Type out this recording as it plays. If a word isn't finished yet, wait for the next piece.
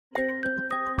Let me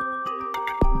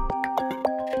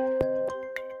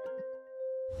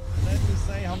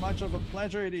say how much of a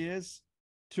pleasure it is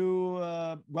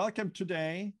to welcome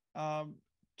today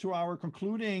to our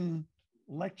concluding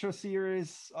lecture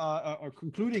series, or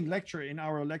concluding lecture in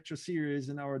our lecture series,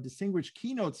 in our distinguished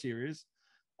keynote series,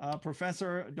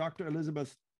 Professor Dr.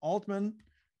 Elizabeth Altman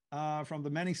from the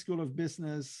Manning School of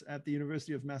Business at the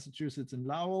University of Massachusetts in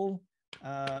Lowell,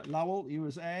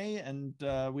 USA. And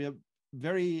we are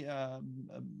very,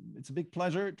 it's a big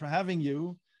pleasure to having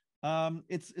you.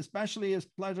 It's especially a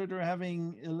pleasure to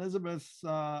having Elizabeth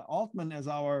Altman as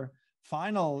our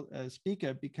final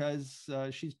speaker, because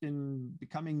she's been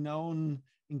becoming known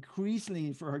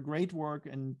increasingly for her great work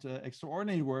and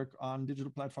extraordinary work on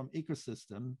digital platform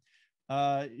ecosystem.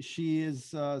 She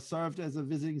is served as a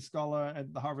visiting scholar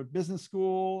at the Harvard Business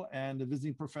School and a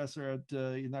visiting professor at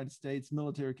the United States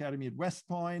Military Academy at West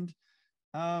Point.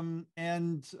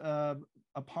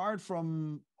 Apart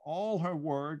from all her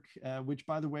work, which,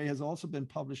 by the way, has also been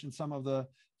published in some of the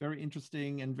very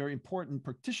interesting and very important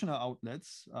practitioner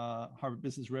outlets, Harvard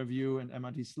Business Review and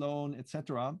MIT Sloan,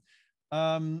 etc.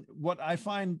 What I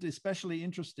find especially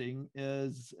interesting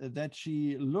is that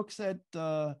she looks at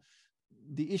the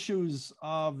issues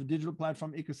of digital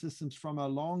platform ecosystems from a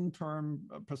long-term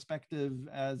perspective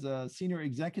as a senior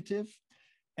executive.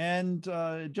 And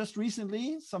just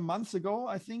recently, some months ago,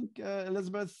 I think,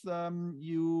 Elizabeth,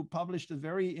 you published a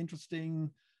very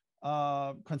interesting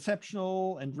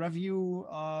conceptual and review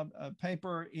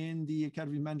paper in the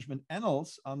Academy of Management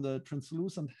Annals on the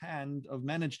translucent hand of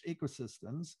managed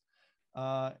ecosystems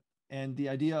and the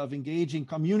idea of engaging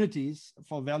communities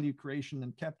for value creation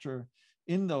and capture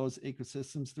in those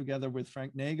ecosystems, together with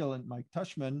Frank Nagel and Mike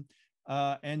Tushman.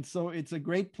 And so it's a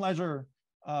great pleasure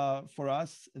for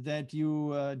us that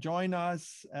you join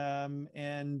us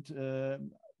and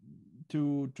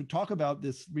to talk about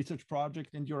this research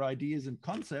project and your ideas and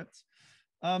concepts.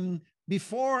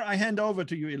 Before I hand over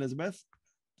to you, Elizabeth,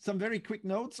 some very quick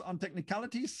notes on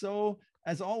technicalities. So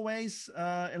as always,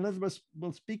 Elizabeth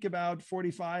will speak about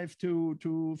 45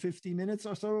 to 50 minutes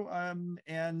or so,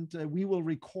 and we will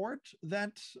record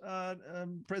that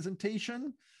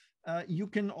presentation. You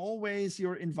can always,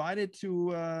 you're invited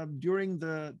to, during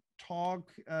the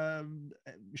talk,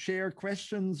 share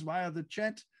questions via the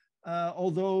chat,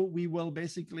 although we will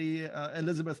basically,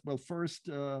 Elizabeth will first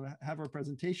have her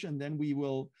presentation, then we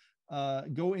will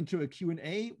go into a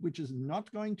Q&A, which is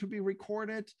not going to be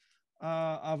recorded,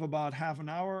 of about half an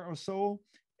hour or so.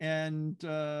 And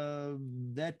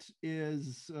that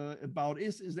is about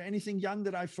it. Is there anything, Jan,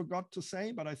 that I forgot to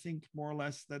say? But I think more or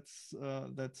less that's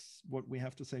what we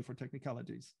have to say for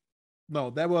technicalities.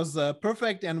 No, that was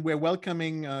perfect, and we're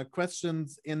welcoming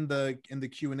questions in the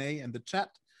Q&A and the chat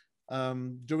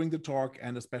during the talk,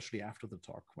 and especially after the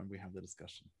talk when we have the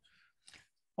discussion.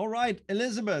 All right,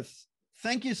 Elizabeth,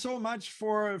 thank you so much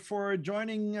for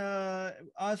joining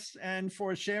us and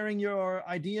for sharing your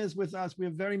ideas with us. We're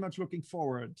very much looking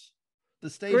forward. The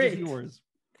stage is yours.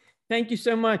 Thank you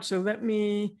so much. So let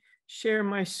me share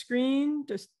my screen.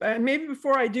 Just maybe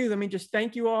before I do, let me just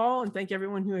thank you all and thank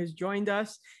everyone who has joined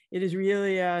us. It is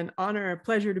really an honor, a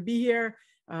pleasure to be here.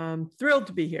 Thrilled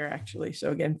to be here, actually. So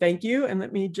again, thank you. And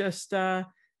let me just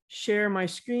share my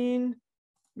screen,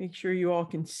 make sure you all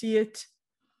can see it.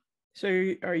 So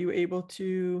are you able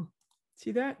to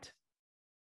see that?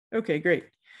 Okay, great.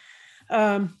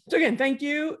 So again, thank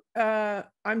you.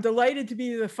 I'm delighted to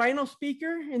be the final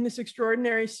speaker in this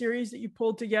extraordinary series that you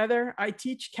pulled together. I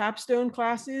teach capstone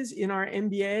classes in our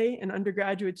MBA and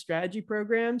undergraduate strategy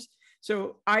programs.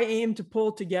 So I aim to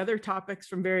pull together topics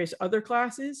from various other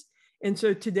classes. And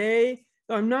so today,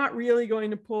 I'm not really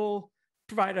going to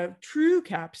provide a true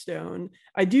capstone.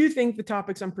 I do think the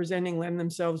topics I'm presenting lend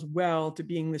themselves well to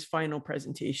being this final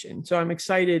presentation. So I'm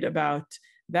excited about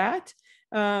that.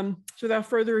 So without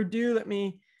further ado, let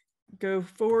me go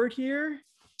forward here.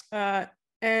 And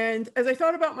as I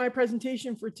thought about my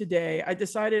presentation for today, I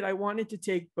decided I wanted to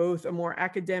take both a more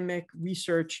academic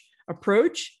research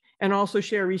approach and also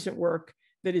share recent work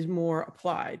that is more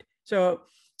applied. So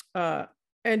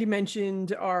Andy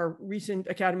mentioned our recent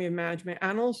Academy of Management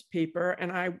Annals paper,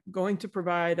 and I'm going to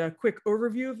provide a quick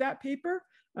overview of that paper.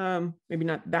 Maybe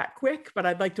not that quick, but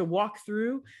I'd like to walk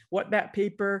through what that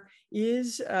paper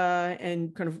is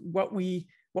and kind of what we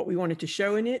wanted to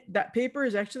show in it. That paper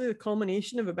is actually the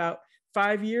culmination of about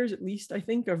 5 years, at least, I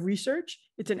think, of research.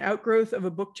 It's an outgrowth of a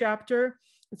book chapter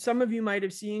that some of you might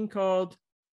have seen called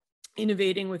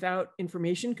Innovating Without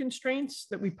Information Constraints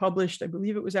that we published, I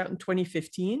believe it was out in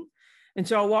 2015. And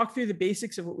so I'll walk through the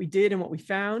basics of what we did and what we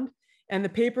found. And the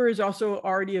paper is also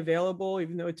already available,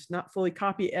 even though it's not fully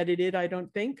copy edited, I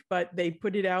don't think, but they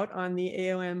put it out on the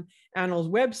AOM Annals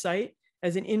website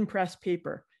as an in-press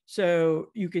paper. So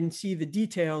you can see the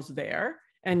details there.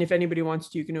 And if anybody wants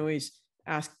to, you can always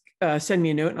send me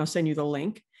a note and I'll send you the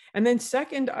link. And then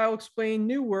second, I'll explain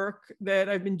new work that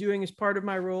I've been doing as part of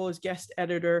my role as guest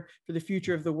editor for the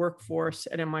Future of the Workforce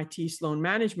at MIT Sloan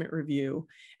Management Review.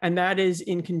 And that is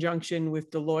in conjunction with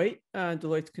Deloitte,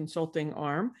 Deloitte's consulting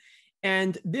arm.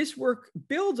 And this work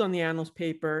builds on the Annals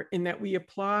paper in that we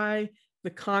apply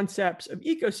the concepts of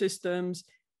ecosystems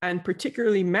and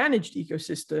particularly managed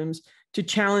ecosystems to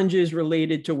challenges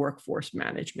related to workforce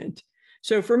management.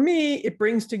 So for me, it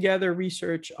brings together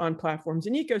research on platforms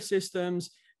and ecosystems,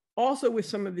 also with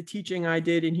some of the teaching I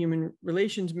did in human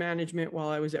relations management while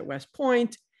I was at West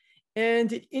Point.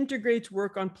 And it integrates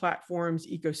work on platforms,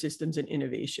 ecosystems, and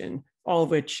innovation, all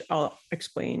of which I'll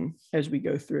explain as we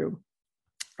go through.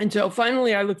 And so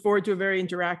finally, I look forward to a very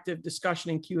interactive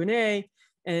discussion and Q&A.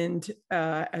 And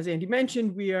as Andy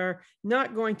mentioned, we are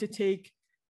not going to take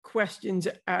questions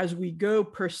as we go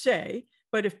per se,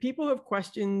 but if people have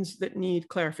questions that need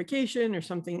clarification or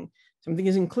something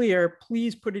isn't clear,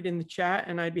 please put it in the chat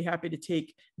and I'd be happy to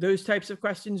take those types of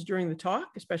questions during the talk,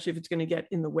 especially if it's going to get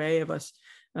in the way of us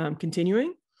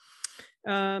continuing.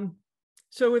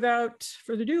 So without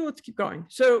further ado, let's keep going.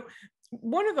 So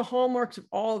one of the hallmarks of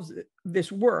all of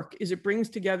this work is it brings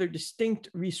together distinct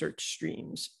research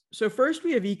streams. So first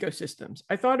we have ecosystems.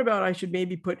 I thought about I should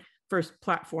maybe put first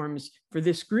platforms for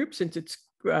this group since it's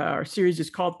our series is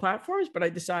called Platforms, but I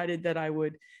decided that I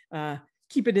would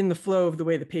keep it in the flow of the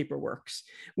way the paper works,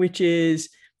 which is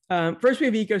first we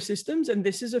have ecosystems, and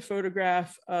this is a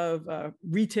photograph of a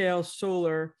retail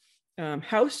solar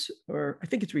house, or I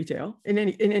think it's retail. In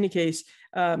any case,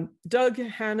 Doug,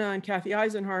 Hannah, and Kathy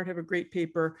Eisenhart have a great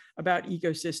paper about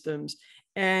ecosystems,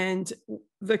 and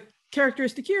the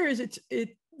characteristic here is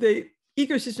the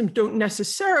ecosystems don't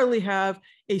necessarily have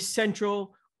a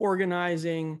central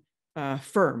organizing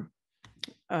firm.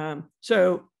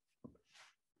 So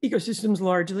ecosystems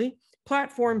largely,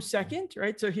 platforms second,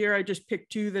 right? So here I just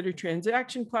picked two that are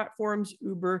transaction platforms,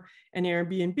 Uber and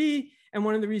Airbnb. And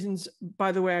one of the reasons,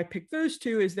 by the way, I picked those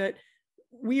two is that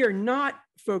we are not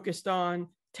focused on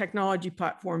technology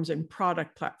platforms and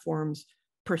product platforms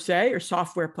per se, or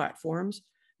software platforms,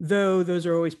 though those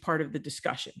are always part of the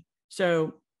discussion.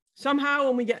 So somehow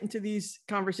when we get into these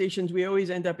conversations, we always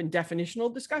end up in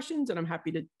definitional discussions, and I'm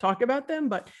happy to talk about them.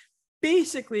 But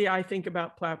basically, I think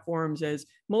about platforms as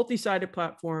multi-sided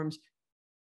platforms,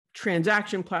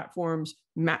 transaction platforms,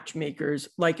 matchmakers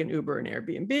like an Uber and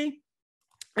Airbnb.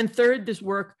 And third, this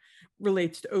work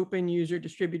relates to open user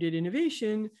distributed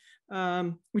innovation,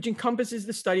 which encompasses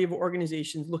the study of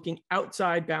organizations looking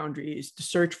outside boundaries to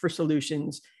search for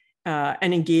solutions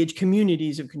and engage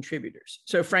communities of contributors.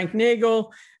 So Frank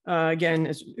Nagel,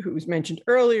 again, who was mentioned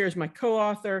earlier, is my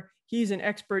co-author. He's an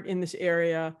expert in this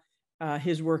area.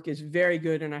 His work is very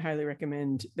good, and I highly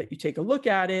recommend that you take a look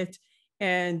at it.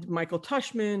 And Michael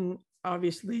Tushman,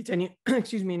 obviously,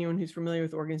 anyone who's familiar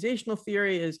with organizational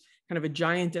theory, is kind of a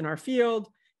giant in our field.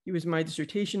 He was my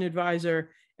dissertation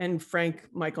advisor, and Frank,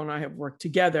 Michael, and I have worked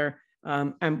together.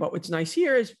 But what's nice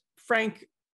here is Frank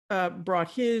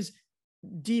brought his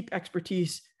deep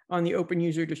expertise on the open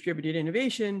user distributed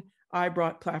innovation. I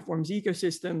brought platforms,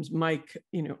 ecosystems, Mike,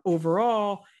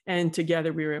 overall, and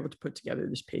together we were able to put together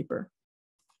this paper.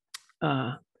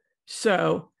 The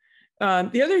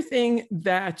other thing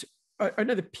that,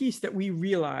 another piece that we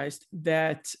realized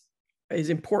that is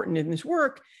important in this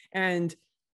work, and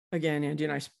again, Andy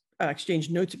and I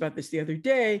exchanged notes about this the other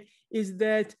day, is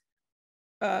that,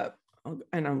 let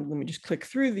me just click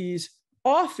through these,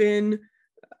 often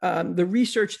the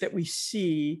research that we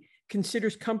see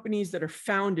considers companies that are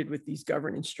founded with these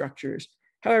governance structures.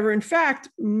 However, in fact,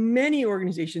 many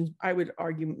organizations, I would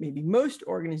argue maybe most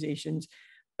organizations,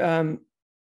 many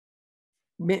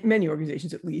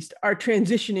organizations at least, are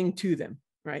transitioning to them,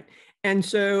 right? And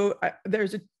so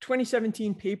there's a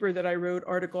 2017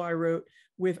 article I wrote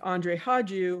with Andre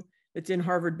Hadjiu that's in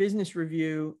Harvard Business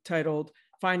Review titled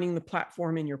Finding the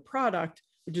Platform in Your Product,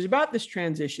 which is about this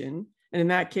transition. And in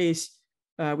that case,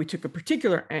 we took a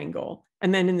particular angle.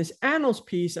 And then in this Annals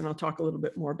piece, and I'll talk a little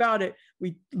bit more about it,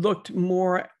 we looked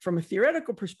more from a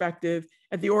theoretical perspective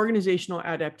at the organizational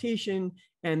adaptation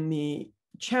and the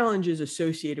challenges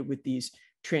associated with these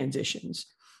transitions.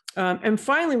 And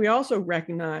finally, we also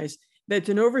recognize that it's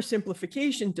an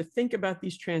oversimplification to think about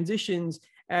these transitions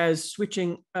as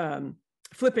flipping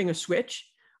a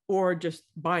switch or just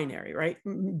binary, right?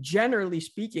 Generally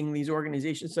speaking, these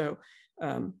organizations, so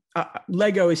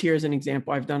Lego is here as an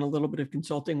example. I've done a little bit of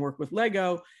consulting work with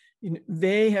Lego.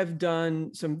 they have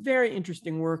done some very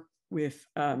interesting work with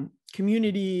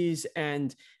communities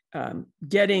and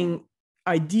getting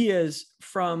ideas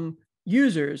from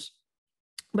users.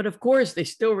 But of course, they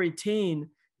still retain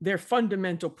their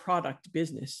fundamental product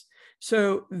business.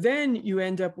 So then you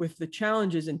end up with the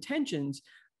challenges and tensions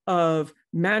of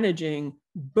managing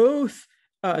both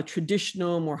a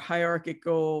traditional, more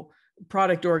hierarchical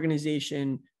product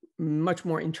organization, much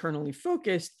more internally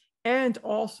focused, and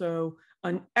also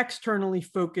an externally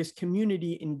focused,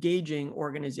 community engaging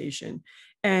organization.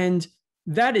 And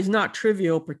that is not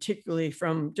trivial, particularly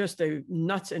from just a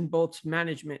nuts and bolts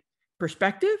management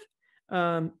perspective.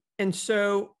 And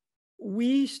so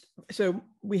we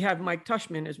have Mike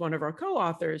Tushman as one of our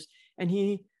co-authors, and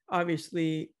he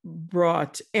obviously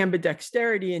brought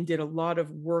ambidexterity and did a lot of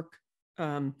work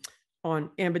on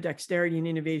ambidexterity and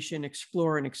innovation,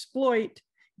 explore and exploit,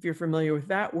 if you're familiar with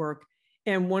that work.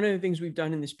 And one of the things we've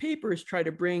done in this paper is try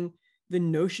to bring the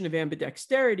notion of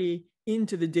ambidexterity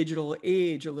into the digital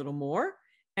age a little more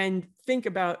and think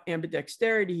about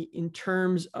ambidexterity in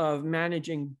terms of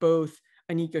managing both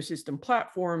an ecosystem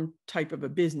platform type of a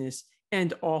business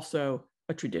and also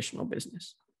a traditional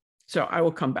business. So I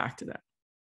will come back to that.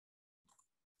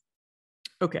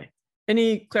 Okay,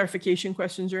 any clarification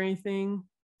questions or anything?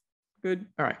 Good,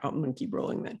 all right, I'm gonna keep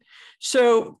rolling then.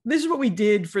 So this is what we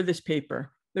did for this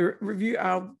paper. The review,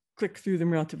 I'll click through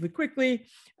them relatively quickly.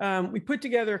 We put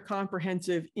together a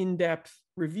comprehensive, in-depth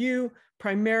review,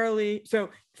 primarily. So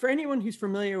for anyone who's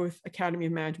familiar with Academy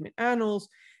of Management Annals,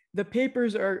 the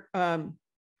papers are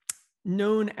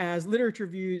known as literature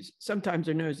reviews. Sometimes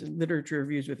they're known as literature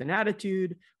reviews with an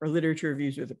attitude or literature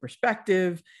reviews with a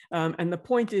perspective. And the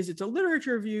point is, it's a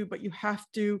literature review, but you have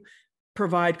to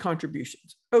provide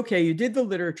contributions. Okay, you did the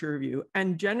literature review,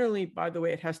 and generally, by the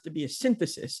way, it has to be a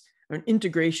synthesis or an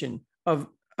integration of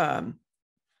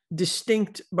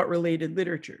distinct but related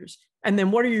literatures. And then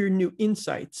what are your new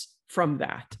insights from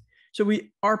that? So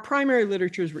our primary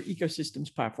literatures were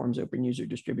ecosystems, platforms, open user,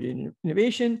 distributed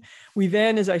innovation. We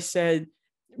then, as I said,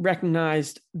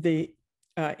 recognized the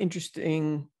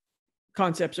interesting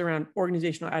concepts around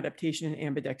organizational adaptation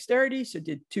and ambidexterity. So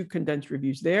did 2 condensed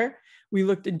reviews there. We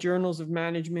looked at journals of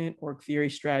management, org theory,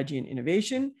 strategy, and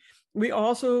innovation. We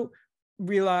also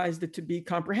realized that to be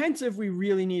comprehensive, we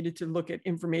really needed to look at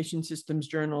information systems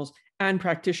journals and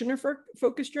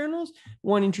practitioner-focused journals.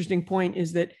 One interesting point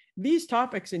is that these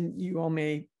topics, and you all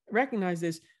may recognize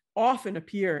this, often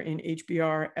appear in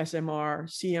HBR, SMR,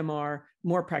 CMR,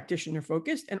 more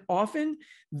practitioner-focused, and often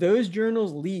those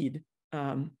journals lead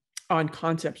on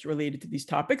concepts related to these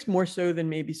topics, more so than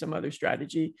maybe some other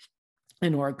strategy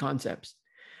and org concepts.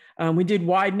 We did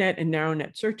wide net and narrow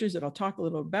net searches that I'll talk a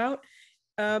little about.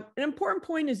 An important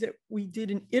point is that we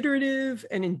did an iterative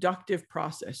and inductive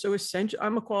process. So essentially,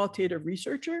 I'm a qualitative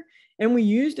researcher, and we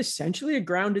used essentially a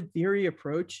grounded theory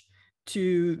approach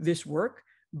to this work,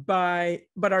 but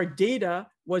our data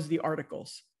was the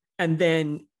articles. And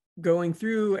then going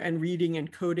through and reading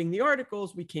and coding the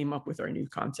articles, we came up with our new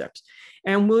concepts.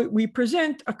 And we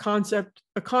present a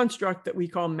construct that we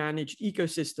call managed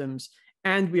ecosystems.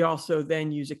 And we also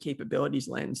then use a capabilities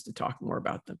lens to talk more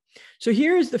about them. So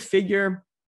here's the figure.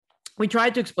 We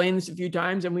tried to explain this a few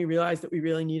times, and we realized that we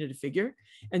really needed a figure.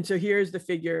 And so here's the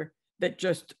figure that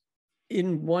just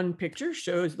in one picture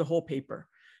shows the whole paper.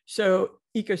 So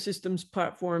ecosystems,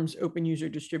 platforms, open user,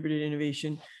 distributed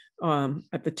innovation.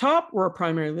 At the top were our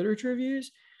primary literature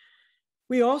reviews.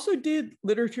 We also did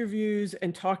literature reviews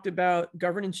and talked about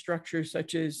governance structures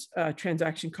such as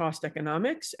transaction cost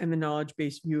economics and the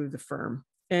knowledge-based view of the firm.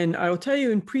 And I will tell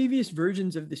you, in previous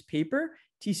versions of this paper,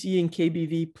 TCE and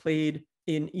KBV played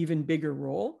an even bigger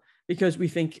role because we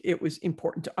think it was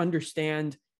important to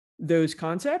understand those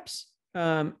concepts,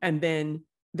 and then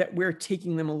that we're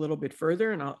taking them a little bit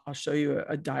further. And I'll show you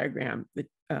a diagram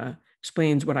that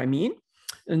explains what I mean.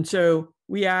 And so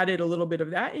we added a little bit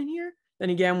of that in here. Then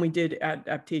again, we did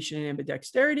adaptation and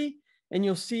ambidexterity. And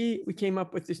you'll see we came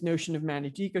up with this notion of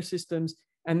managed ecosystems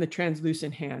and the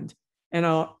translucent hand. And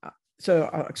I'll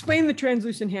explain the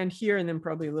translucent hand here, and then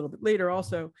probably a little bit later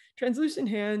also. Translucent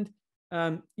hand,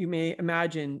 you may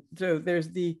imagine, so there's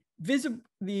the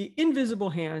invisible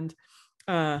hand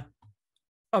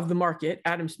of the market,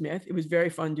 Adam Smith. It was very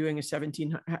fun doing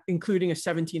including a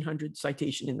 1700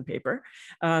 citation in the paper.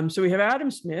 So we have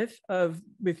Adam Smith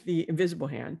with the invisible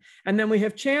hand, and then we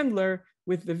have Chandler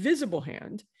with the visible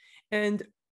hand. And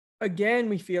again,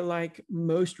 we feel like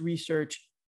most research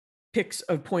picks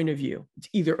a point of view. It's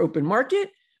either open market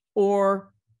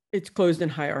or it's closed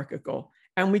and hierarchical.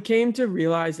 And we came to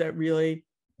realize that really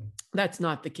that's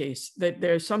not the case, that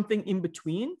there's something in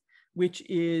between, which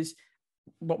is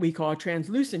what we call a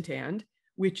translucent hand,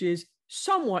 which is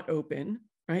somewhat open,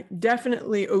 right?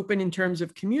 Definitely open in terms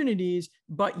of communities,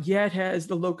 but yet has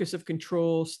the locus of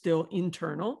control still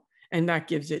internal, and that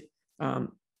gives it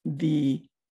the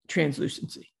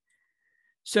translucency.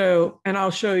 So, and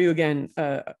I'll show you again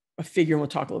a figure, and we'll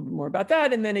talk a little bit more about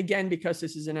that. And then again, because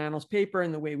this is an annals paper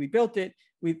and the way we built it,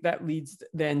 that leads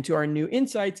then to our new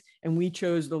insights, and we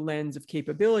chose the lens of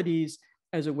capabilities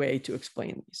as a way to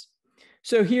explain these.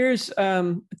 So here's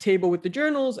a table with the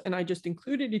journals, and I just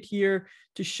included it here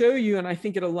to show you, and I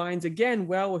think it aligns again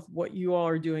well with what you all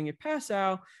are doing at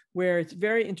Passau, where it's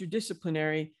very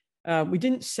interdisciplinary. We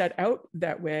didn't set out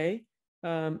that way,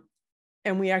 and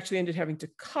we actually ended having to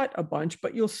cut a bunch,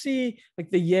 but you'll see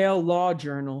like the Yale Law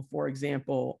Journal, for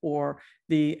example, or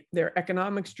their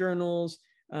economics journals,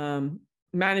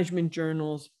 management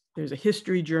journals, there's a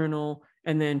history journal,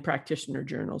 and then practitioner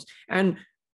journals. And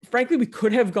frankly, we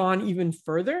could have gone even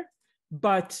further,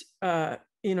 but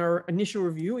in our initial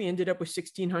review, we ended up with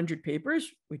 1,600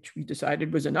 papers, which we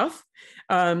decided was enough.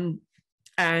 And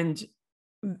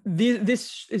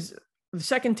this is the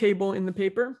second table in the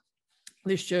paper.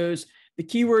 This shows the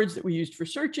keywords that we used for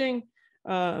searching.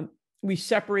 We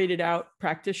separated out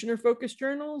practitioner-focused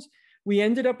journals. We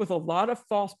ended up with a lot of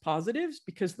false positives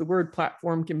because the word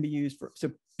platform can be used for,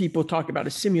 so people talk about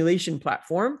a simulation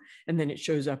platform, and then it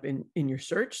shows up in your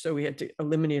search. So we had to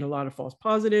eliminate a lot of false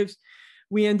positives.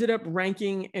 We ended up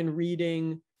ranking and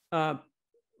reading the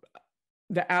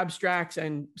abstracts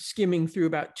and skimming through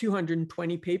about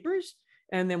 220 papers.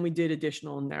 And then we did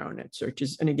additional narrow net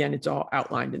searches. And again, it's all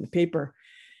outlined in the paper.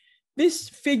 This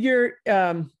figure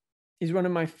is one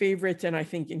of my favorites, and I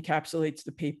think encapsulates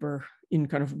the paper in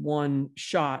kind of one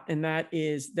shot. And that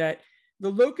is that the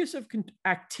locus of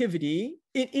activity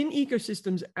in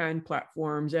ecosystems and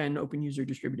platforms and open user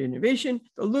distributed innovation,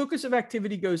 the locus of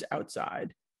activity goes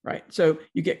outside, right? So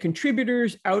you get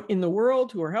contributors out in the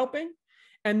world who are helping.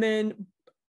 And then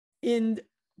in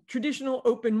traditional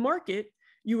open market,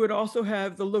 you would also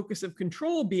have the locus of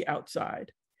control be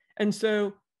outside. And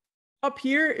so up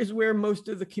here is where most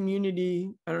of the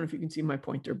community, I don't know if you can see my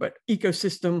pointer, but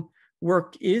ecosystem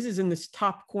work is in this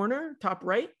top corner, top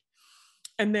right.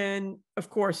 And then, of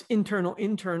course, internal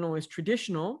is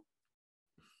traditional.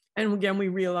 And again, we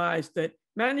realized that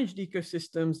managed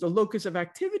ecosystems, the locus of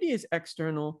activity is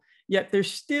external, yet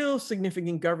there's still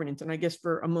significant governance. And I guess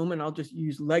for a moment, I'll just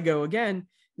use Lego again.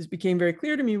 This became very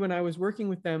clear to me when I was working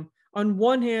with them. On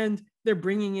one hand, they're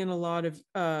bringing in a lot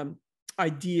of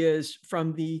ideas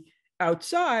from the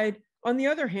outside. On the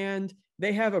other hand,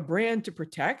 they have a brand to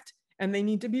protect, and they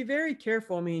need to be very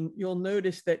careful. I mean, you'll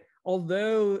notice that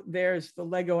although there's the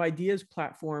Lego Ideas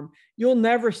platform, you'll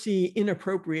never see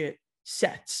inappropriate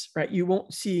sets, right? You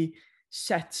won't see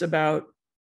sets about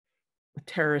a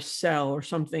terrorist cell or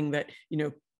something that,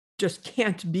 just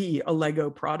can't be a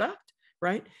Lego product,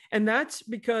 right? And that's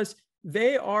because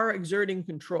they are exerting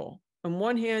control. On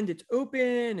one hand, it's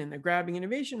open and they're grabbing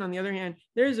innovation. On the other hand,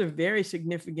 there's a very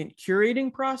significant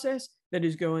curating process that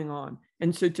is going on.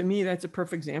 And so to me, that's a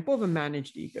perfect example of a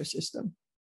managed ecosystem.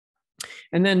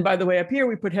 And then, by the way, up here,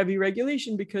 we put heavy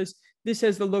regulation because this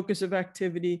has the locus of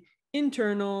activity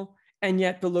internal, and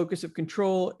yet the locus of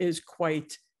control is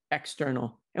quite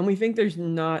external. And we think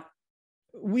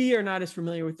we are not as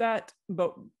familiar with that,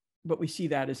 but we see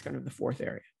that as kind of the fourth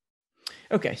area.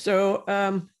 Okay,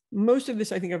 so most of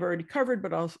this I think I've already covered,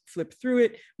 but I'll flip through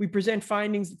it. We present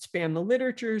findings that span the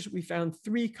literatures. We found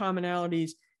 3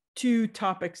 commonalities, 2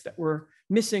 topics that were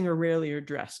missing or rarely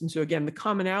addressed. And so again, the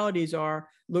commonalities are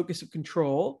locus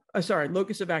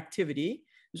of activity.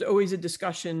 There's always a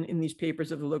discussion in these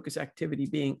papers of the locus activity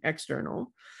being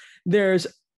external. There's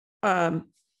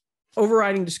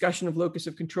overriding discussion of locus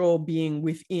of control being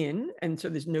within. And so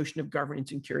this notion of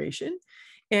governance and curation.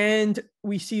 And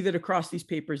we see that across these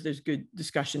papers, there's good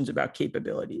discussions about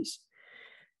capabilities.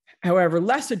 However,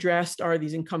 less addressed are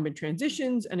these incumbent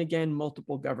transitions, and again,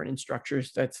 multiple governance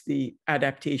structures. That's the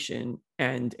adaptation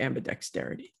and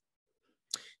ambidexterity.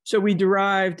 So we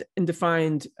derived and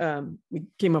defined, we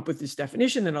came up with this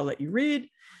definition that I'll let you read.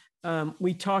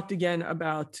 We talked again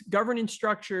about governance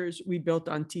structures. We built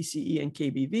on TCE and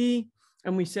KBV,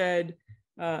 and we said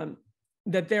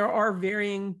that there are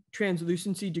varying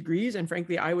translucency degrees. And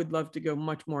frankly, I would love to go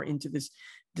much more into this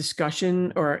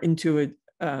discussion or into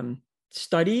a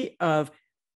study of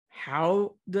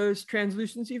how does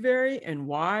translucency vary and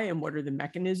why, and what are the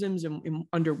mechanisms and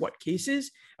under what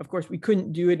cases. Of course, we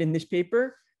couldn't do it in this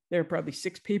paper. There are probably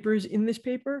 6 papers in this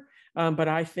paper. But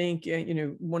I think,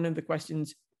 one of the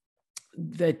questions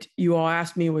that you all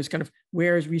asked me was kind of,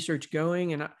 where is research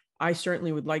going? And I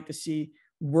certainly would like to see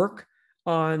work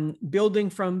on building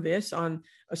from this on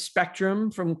a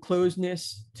spectrum from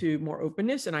closedness to more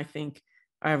openness. And I think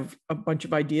I have a bunch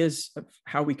of ideas of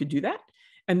how we could do that.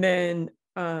 And then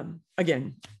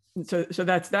again, so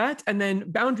that's that. And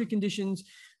then boundary conditions,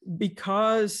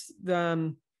 because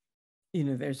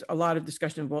there's a lot of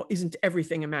discussion of, well, isn't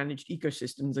everything a managed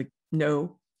ecosystem? It's like,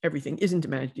 no, everything isn't a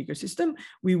managed ecosystem.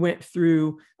 We went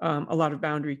through a lot of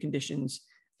boundary conditions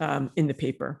in the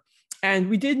paper. And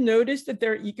we did notice that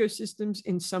there are ecosystems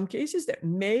in some cases that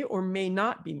may or may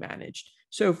not be managed.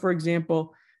 So for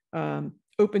example,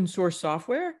 open source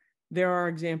software, there are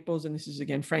examples, and this is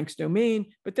again, Frank's domain,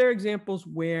 but there are examples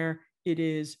where it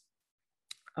is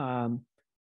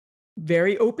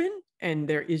very open and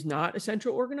there is not a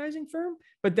central organizing firm.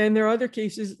 But then there are other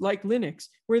cases like Linux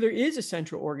where there is a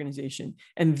central organization.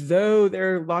 And though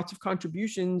there are lots of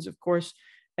contributions, of course,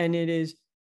 and it is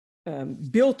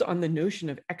built on the notion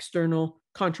of external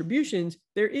contributions,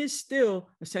 there is still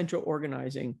a central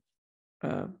organizing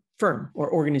firm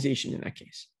or organization in that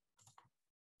case.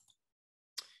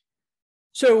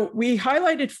 So we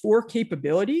highlighted 4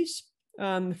 capabilities.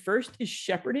 The first is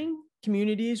shepherding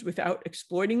communities without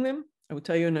exploiting them. I will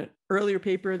tell you in an earlier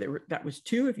paper that was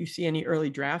 2. If you see any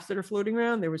early drafts that are floating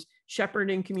around, there was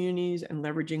shepherding communities and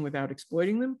leveraging without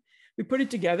exploiting them. We put it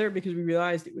together because we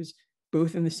realized it was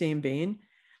both in the same vein.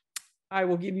 I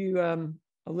will give you a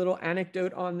little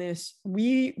anecdote on this.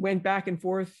 We went back and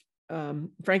forth.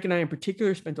 Frank and I in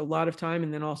particular spent a lot of time,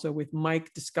 and then also with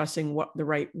Mike, discussing what the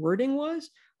right wording was.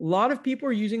 A lot of people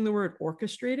are using the word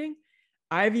orchestrating.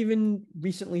 I've even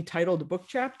recently titled a book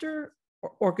chapter,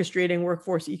 Orchestrating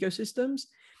Workforce Ecosystems.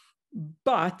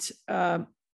 But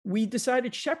we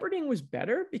decided shepherding was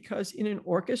better because in an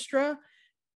orchestra,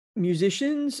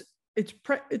 musicians,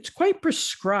 it's quite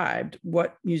prescribed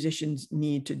what musicians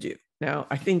need to do. Now,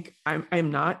 I think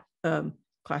I'm not a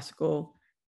classical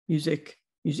music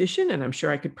musician, and I'm sure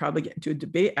I could probably get into a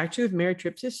debate actually with Mary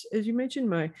Tripsis, as you mentioned,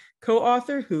 my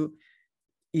co-author, who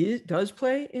does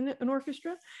play in an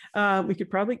orchestra. We could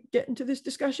probably get into this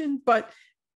discussion, but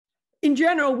in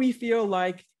general, we feel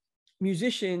like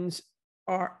musicians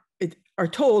are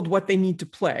told what they need to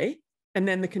play, and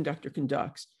then the conductor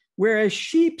conducts. Whereas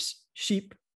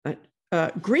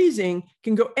grazing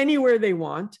can go anywhere they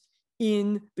want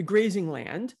in the grazing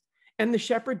land, and the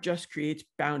shepherd just creates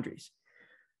boundaries.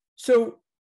 So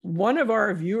one of our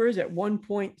reviewers at one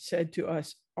point said to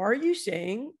us, are you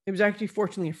saying, it was actually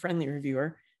fortunately a friendly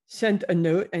reviewer, sent a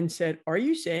note and said, are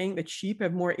you saying that sheep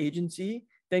have more agency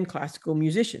than classical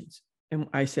musicians? And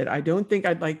I said, I don't think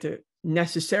I'd like to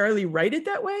necessarily write it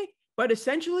that way, but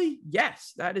essentially,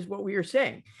 yes, that is what we are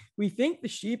saying. We think the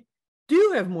sheep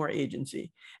do have more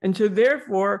agency. And so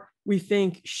therefore, we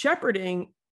think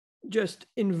shepherding just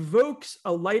invokes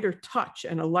a lighter touch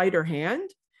and a lighter hand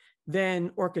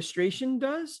than orchestration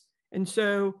does. And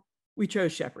so we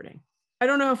chose shepherding. I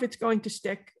don't know if it's going to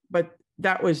stick, but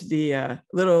that was the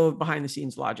little behind the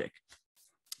scenes logic.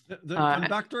 The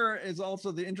conductor is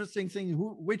also the interesting thing.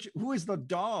 Who is the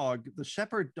dog, the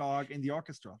shepherd dog in the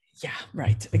orchestra? Yeah,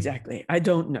 right, exactly. I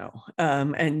don't know.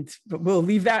 But we'll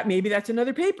leave that. Maybe that's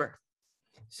another paper.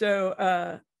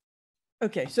 So,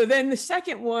 okay. So then the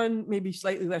second one, maybe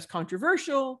slightly less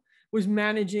controversial, was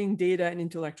managing data and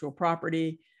intellectual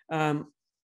property.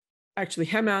 Actually,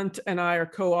 Hemant and I are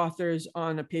co-authors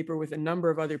on a paper with a number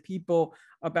of other people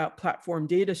about platform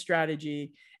data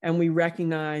strategy. And we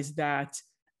recognize that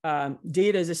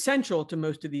data is essential to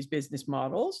most of these business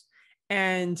models,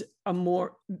 and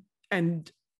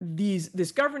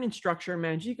this governance structure and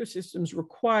managed ecosystems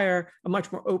require a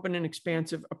much more open and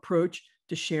expansive approach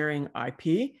to sharing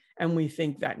IP. And we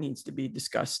think that needs to be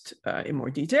discussed in more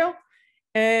detail.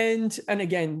 And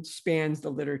again, spans the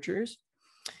literatures.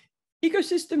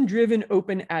 Ecosystem-driven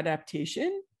open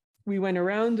adaptation. We went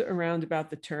around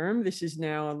about the term. This is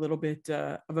now a little bit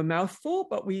of a mouthful,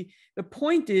 but the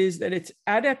point is that it's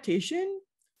adaptation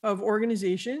of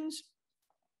organizations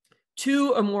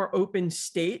to a more open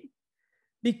state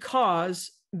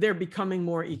because they're becoming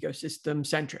more ecosystem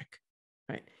centric,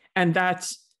 right? And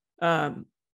that's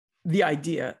the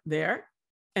idea there.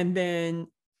 And then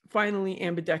finally,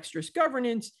 ambidextrous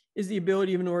governance is the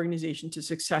ability of an organization to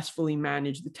successfully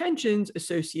manage the tensions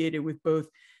associated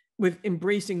with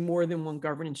embracing more than one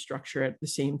governance structure at the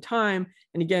same time.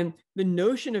 And again, the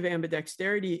notion of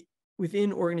ambidexterity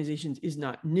within organizations is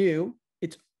not new.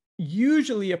 It's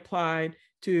usually applied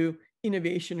to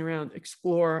innovation around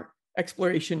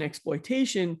exploration,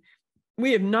 exploitation.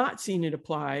 We have not seen it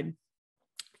applied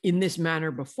in this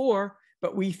manner before,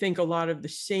 but we think a lot of the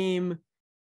same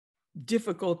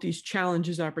difficulties,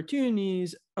 challenges,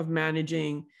 opportunities of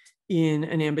managing in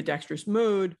an ambidextrous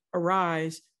mode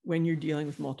arise when you're dealing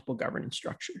with multiple governance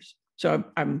structures. So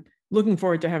I'm looking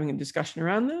forward to having a discussion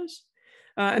around those.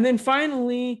 And then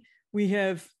finally, we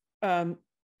have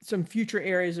some future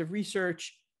areas of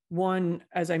research. One,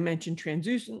 as I mentioned,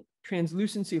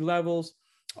 translucency levels.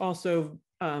 Also,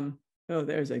 oh,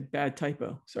 there's a bad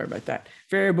typo. Sorry about that.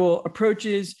 Variable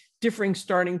approaches, differing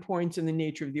starting points in the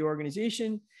nature of the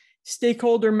organization,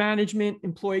 stakeholder management,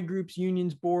 employee groups,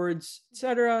 unions, boards,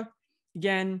 etc.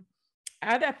 Again,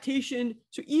 adaptation.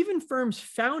 So even firms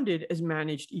founded as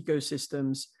managed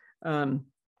ecosystems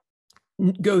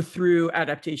go through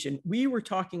adaptation. We were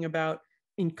talking about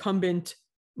incumbent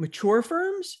mature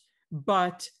firms,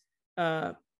 but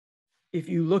if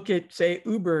you look at, say,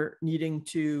 Uber needing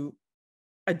to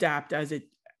adapt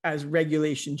as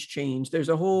regulations change, there's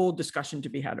a whole discussion to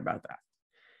be had about that.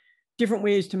 Different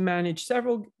ways to manage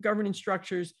several governance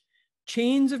structures,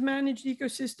 chains of managed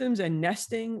ecosystems and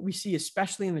nesting. We see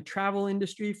especially in the travel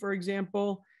industry, for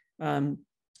example.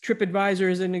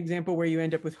 TripAdvisor is an example where you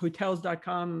end up with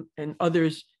hotels.com and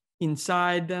others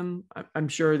inside them. I'm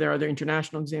sure there are other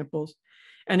international examples.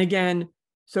 And again,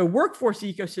 so workforce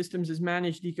ecosystems as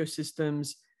managed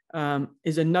ecosystems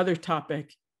is another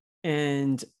topic,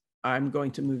 and I'm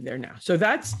going to move there now. So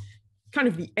that's kind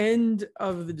of the end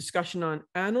of the discussion on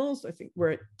annals. I think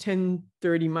we're at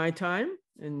 10:30 my time,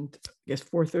 and I guess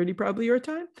 4:30 probably your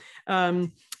time.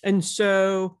 And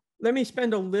so let me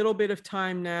spend a little bit of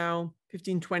time now,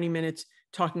 15, 20 minutes,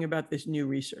 talking about this new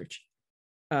research.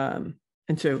 And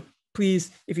so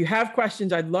please, if you have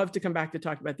questions, I'd love to come back to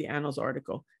talk about the annals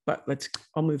article, but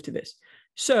I'll move to this.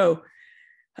 So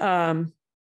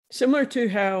similar to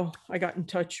how I got in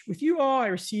touch with you all, I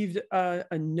received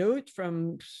a note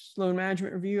from Sloan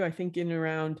Management Review, I think in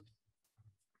around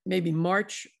maybe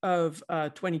March of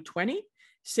 2020,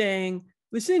 saying,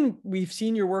 listen, we've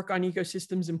seen your work on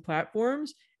ecosystems and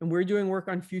platforms, and we're doing work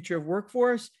on future of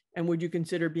workforce, and would you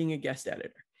consider being a guest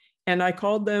editor? And I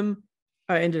called them.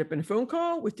 I ended up in a phone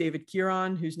call with David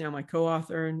Kieran, who's now my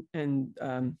co-author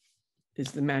and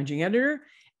is the managing editor,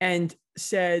 and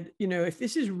said, if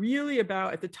this is really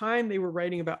about, at the time they were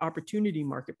writing about opportunity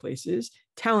marketplaces,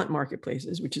 talent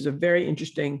marketplaces, which is a very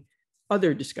interesting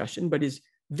other discussion, but is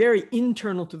very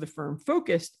internal to the firm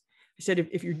focused. I said,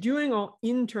 if you're doing all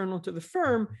internal to the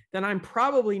firm, then I'm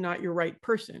probably not your right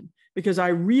person, because I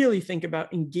really think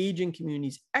about engaging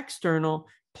communities, external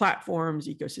platforms,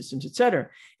 ecosystems, et cetera.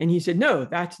 And he said, no,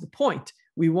 that's the point.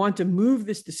 We want to move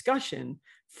this discussion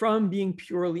from being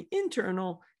purely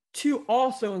internal to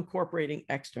also incorporating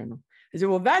external. I said,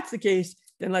 well, if that's the case,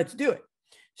 then let's do it.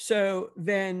 So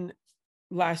then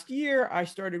last year, I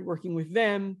started working with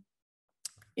them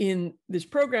in this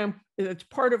program. It's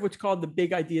part of what's called the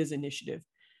Big Ideas Initiative.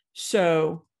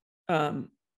 So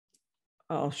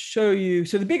I'll show you.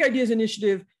 So the Big Ideas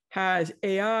Initiative has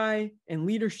AI and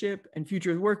leadership and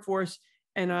future of the workforce.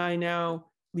 And I now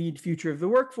lead future of the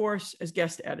workforce as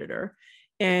guest editor.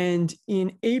 And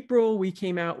in April, we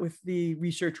came out with the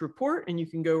research report, and you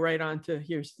can go right on to,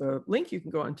 here's the link. You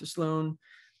can go on to Sloan.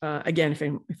 Again,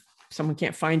 if someone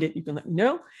can't find it, you can let me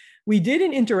know. We did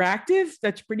an interactive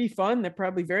that's pretty fun that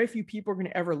probably very few people are going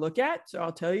to ever look at. So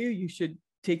I'll tell you, you should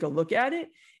take a look at it.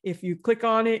 If you click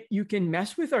on it, you can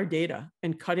mess with our data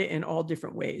and cut it in all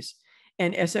different ways.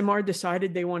 And SMR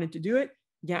decided they wanted to do it.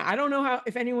 Yeah, I don't know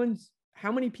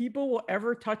how many people will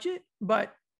ever touch it,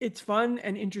 but it's fun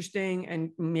and interesting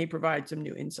and may provide some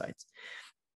new insights.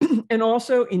 And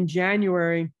also in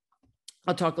January,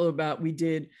 I'll talk a little about, we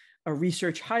did a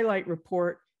research highlight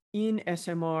report in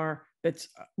SMR that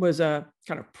was a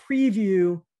kind of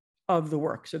preview of the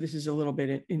work. So this is a little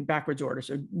bit in backwards order.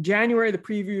 So January, the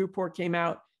preview report came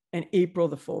out, and April,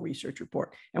 the full research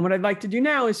report. And what I'd like to do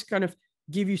now is kind of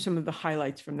give you some of the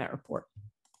highlights from that report.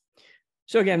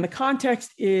 So again, the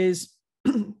context is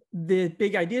the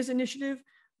Big Ideas Initiative,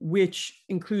 which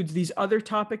includes these other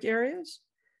topic areas.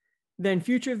 Then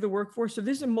future of the workforce. So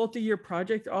this is a multi-year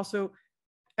project. Also,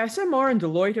 SMR and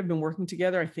Deloitte have been working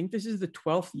together. I think this is the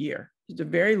 12th year. It's a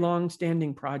very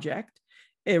long-standing project.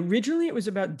 Originally, it was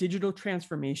about digital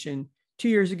transformation. 2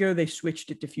 years ago, they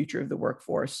switched it to future of the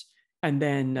workforce. And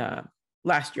then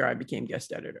last year, I became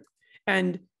guest editor.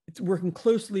 And it's working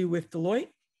closely with Deloitte.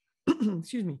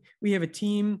 Excuse me. We have a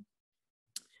team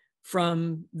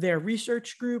from their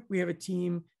research group. We have a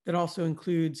team that also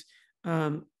includes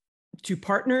 2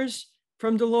 partners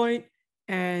from Deloitte,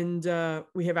 and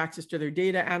we have access to their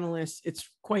data analysts. It's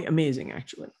quite amazing,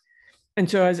 actually. And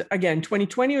so again,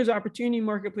 2020 was opportunity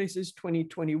marketplaces.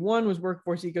 2021 was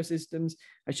workforce ecosystems.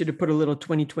 I should have put a little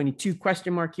 2022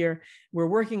 question mark here. We're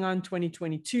working on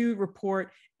 2022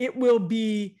 report. It will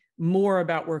be more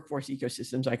about workforce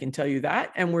ecosystems, I can tell you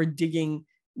that. And we're digging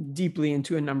deeply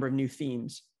into a number of new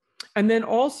themes. And then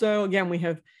also, again, we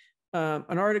have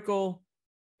an article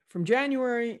from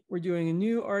January. We're doing a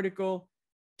new article.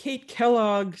 Kate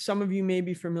Kellogg, some of you may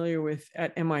be familiar with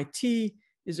at MIT,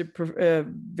 is a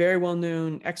very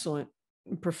well-known, excellent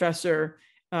professor.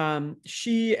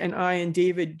 She and I and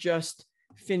David just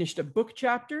finished a book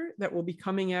chapter that will be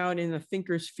coming out in the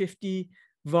Thinkers 50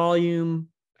 volume,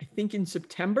 I think in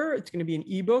September. It's going to be an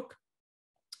ebook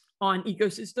on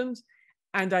ecosystems.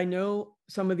 And I know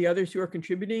some of the others who are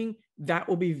contributing, that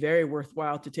will be very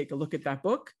worthwhile to take a look at that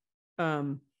book.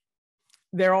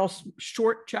 They're all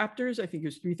short chapters. I think it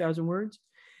was 3,000 words.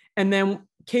 And then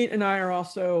Kate and I are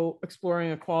also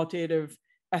exploring a qualitative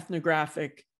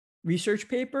ethnographic research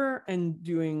paper and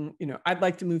doing, I'd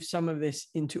like to move some of this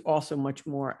into also much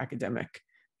more academic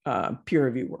peer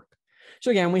review work.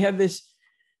 So again, we have this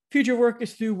Future Work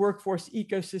is Through Workforce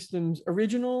Ecosystems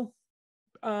original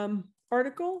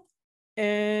article.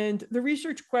 And the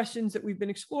research questions that we've been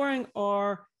exploring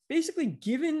are basically,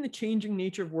 given the changing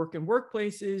nature of work and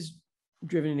workplaces,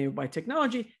 driven and enabled by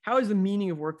technology, how is the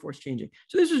meaning of workforce changing?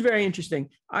 So this was very interesting.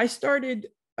 I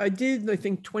did, I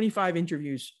think, 25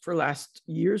 interviews for last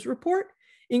year's report,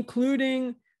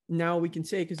 including, now we can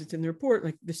say, because it's in the report,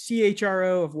 like the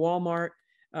CHRO of Walmart,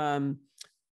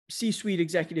 C-suite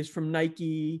executives from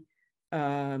Nike,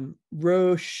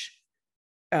 Roche,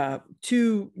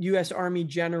 2 US Army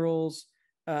generals,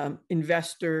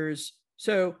 investors.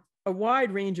 So a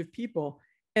wide range of people.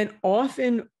 And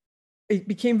often it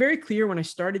became very clear when I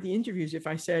started the interviews, if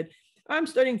I said, I'm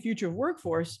studying future of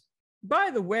workforce, by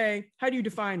the way, how do you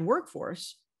define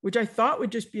workforce? Which I thought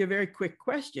would just be a very quick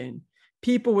question.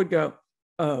 People would go,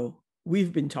 oh,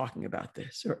 we've been talking about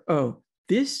this, or, oh,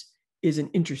 this is an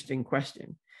interesting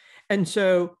question. And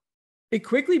so it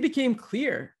quickly became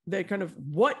clear that kind of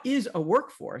what is a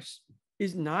workforce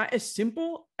is not as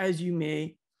simple as you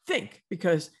may think,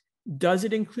 because does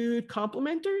it include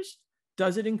complementers?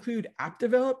 Does it include app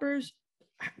developers?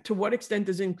 To what extent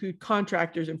does it include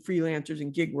contractors and freelancers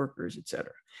and gig workers, et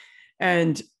cetera?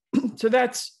 And so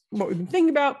that's what we've been thinking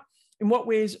about. In what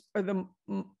ways are the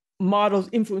models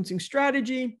influencing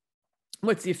strategy?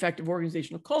 What's the effect of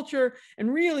organizational culture?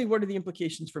 And really, what are the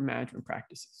implications for management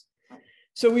practices?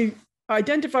 So we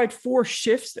identified 4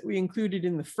 shifts that we included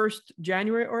in the first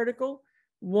January article.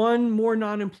 1, more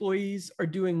non-employees are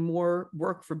doing more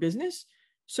work for business.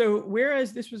 So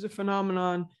whereas this was a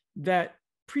phenomenon that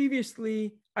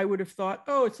previously I would have thought,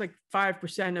 oh, it's like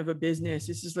 5% of a business,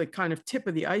 this is like kind of tip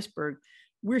of the iceberg,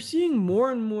 we're seeing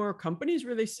more and more companies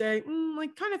where they say,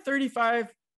 like kind of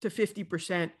 35 to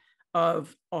 50%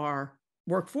 of our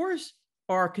workforce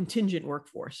are contingent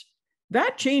workforce.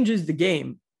 That changes the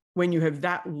game when you have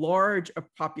that large a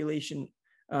population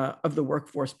of the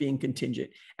workforce being contingent.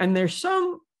 And there's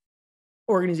some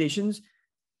organizations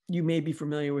you may be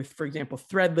familiar with, for example,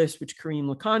 Threadless, which Kareem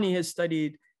Lakhani has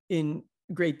studied in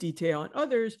great detail, and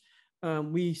others.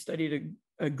 We studied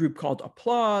a group called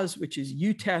Applause, which is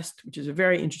UTest, which is a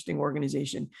very interesting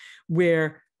organization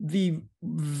where the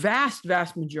vast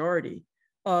majority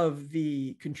of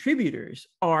the contributors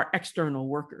are external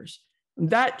workers. And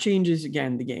that changes,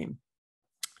 again, the game.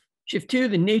 Shift 2,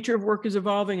 the nature of work is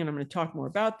evolving, and I'm going to talk more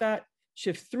about that.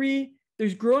 Shift 3,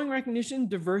 there's growing recognition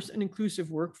diverse and inclusive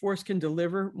workforce can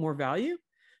deliver more value.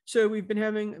 So we've been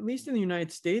having, at least in the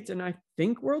United States, and I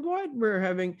think worldwide, we're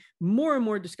having more and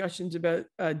more discussions about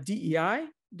DEI,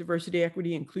 diversity,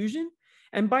 equity, inclusion.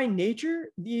 And by nature,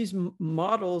 these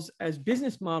models as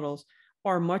business models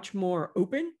are much more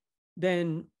open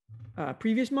than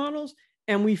previous models.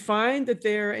 And we find that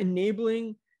they're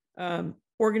enabling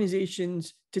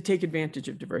organizations to take advantage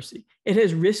of diversity. It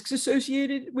has risks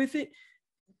associated with it.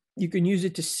 You can use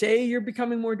it to say you're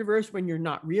becoming more diverse when you're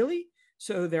not really.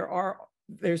 So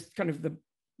there's kind of the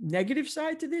negative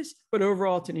side to this, but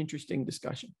overall it's an interesting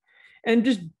discussion. And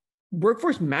just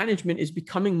workforce management is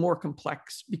becoming more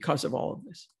complex because of all of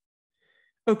this.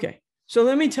 Okay, so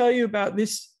let me tell you about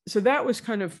this. So that was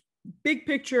kind of big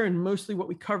picture and mostly what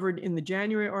we covered in the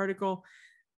January article.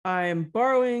 I am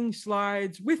borrowing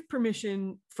slides with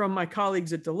permission from my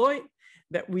colleagues at Deloitte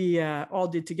that we all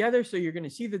did together. So you're going to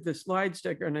see that the slides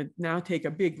are going to now take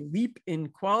a big leap in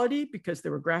quality because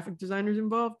there were graphic designers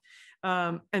involved.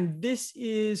 And this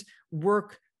is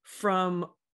work from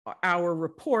our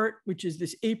report, which is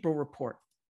this April report.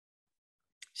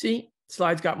 See,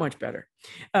 slides got much better.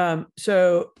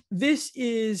 So this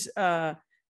is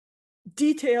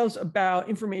details about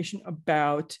information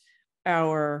about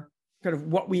our kind of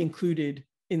what we included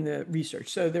in the research.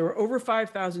 So there were over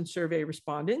 5,000 survey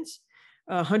respondents,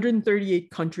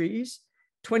 138 countries,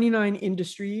 29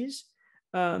 industries,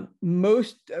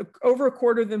 over a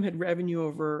quarter of them had revenue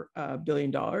over $1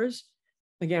 billion.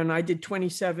 Again, I did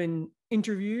 27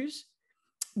 interviews.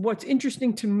 What's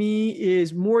interesting to me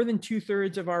is more than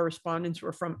 2/3 of our respondents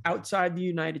were from outside the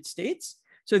United States.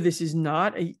 So this is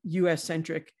not a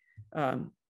US-centric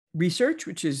research,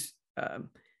 which is,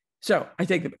 so I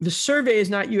take the survey is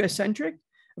not US-centric.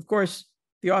 Of course,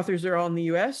 the authors are all in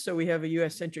the US, so we have a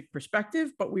US-centric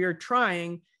perspective, but we are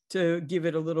trying to give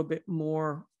it a little bit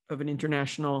more of an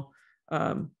international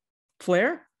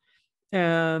flair.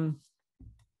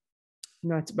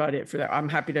 That's about it for that. I'm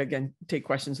happy to, again, take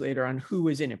questions later on who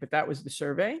was in it, but that was the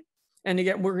survey. And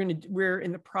again, we're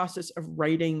in the process of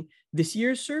writing this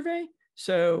year's survey.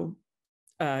 So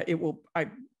it will,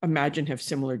 I imagine, have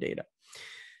similar data.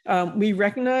 We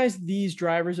recognize these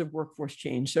drivers of workforce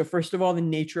change. So first of all, the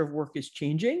nature of work is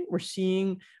changing. We're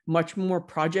seeing much more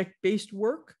project-based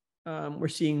work. We're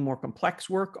seeing more complex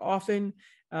work often.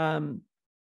 And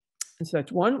so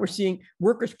that's one. We're seeing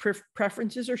workers'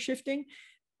 preferences are shifting.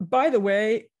 By the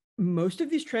way, most of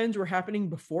these trends were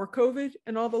happening before COVID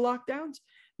and all the lockdowns.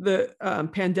 The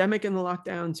pandemic and the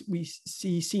lockdowns we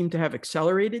see seem to have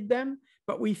accelerated them,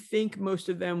 but we think most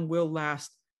of them will last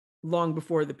long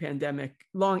before the pandemic,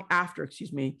 long after,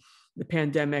 the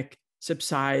pandemic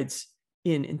subsides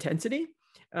in intensity.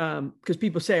 Because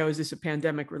people say, oh, is this a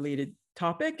pandemic related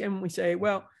topic? And we say,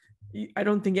 well, I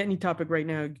don't think any topic right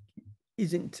now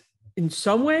isn't in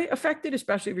some way affected,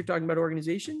 especially if you're talking about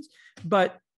organizations.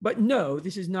 But no,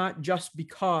 this is not just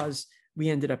because we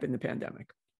ended up in the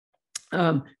pandemic.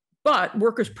 But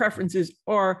workers' preferences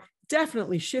are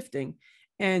definitely shifting,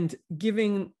 and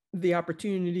giving the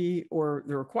opportunity or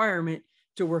the requirement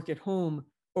to work at home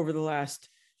over the last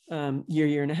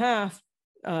year and a half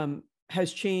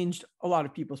has changed a lot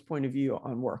of people's point of view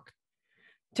on work.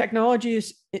 Technology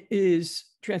is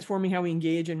transforming how we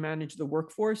engage and manage the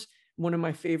workforce. One of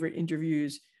my favorite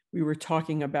interviews, we were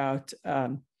talking about,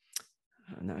 no,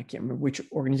 I can't remember which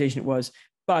organization it was,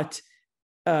 but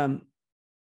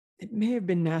it may have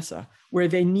been NASA, where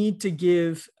they need to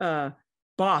give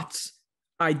bots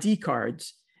ID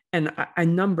cards and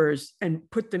numbers and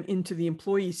put them into the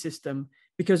employee system,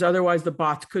 because otherwise the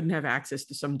bots couldn't have access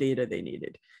to some data they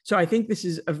needed. So I think this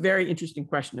is a very interesting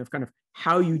question of kind of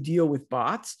how you deal with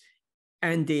bots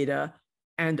and data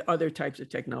and other types of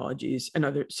technologies and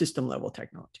other system level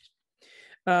technologies.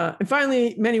 And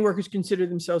finally, many workers consider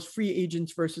themselves free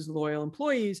agents versus loyal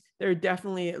employees. There are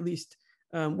definitely, at least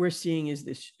we're seeing, is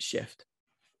this shift.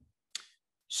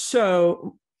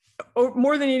 So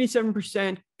more than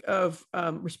 87% of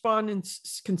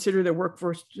respondents consider their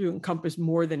workforce to encompass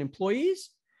more than employees.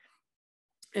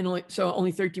 And only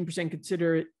 13%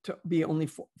 consider it to be only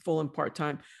full and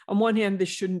part-time. On one hand, this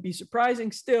shouldn't be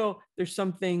surprising. Still, there's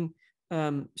something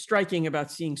striking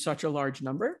about seeing such a large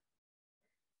number.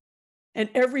 And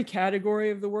every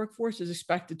category of the workforce is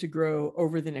expected to grow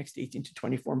over the next 18 to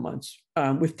 24 months,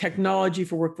 with technology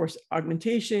for workforce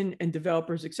augmentation and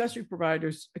developers, accessory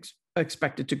providers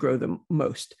expected to grow the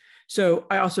most. So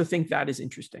I also think that is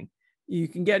interesting. You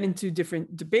can get into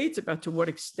different debates about to what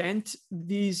extent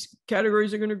these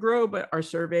categories are going to grow, but our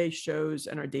survey shows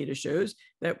and our data shows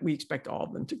that we expect all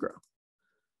of them to grow.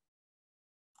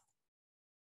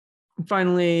 And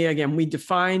finally, again, we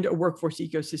defined a workforce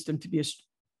ecosystem to be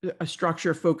a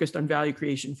structure focused on value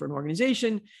creation for an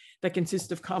organization that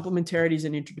consists of complementarities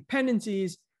and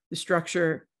interdependencies. The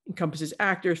structure encompasses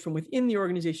actors from within the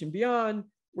organization beyond,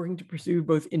 working to pursue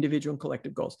both individual and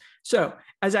collective goals. So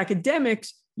as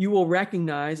academics, you will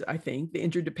recognize, I think, the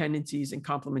interdependencies and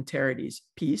complementarities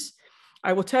piece.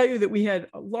 I will tell you that we had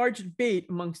a large debate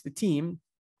amongst the team.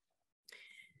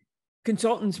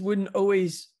 Consultants wouldn't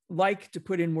always like to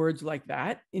put in words like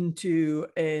that into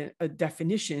a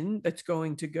definition that's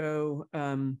going to go,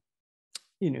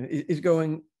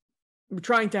 we're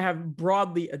trying to have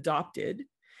broadly adopted.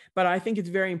 But I think it's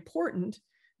very important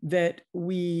that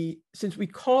since we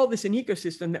call this an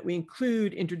ecosystem, that we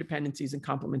include interdependencies and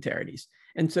complementarities.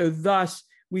 And so thus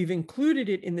we've included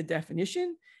it in the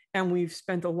definition, and we've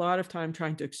spent a lot of time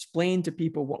trying to explain to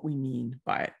people what we mean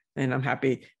by it. And I'm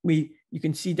happy, you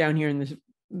can see down here in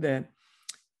the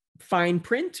fine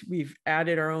print, we've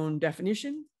added our own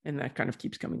definition, and that kind of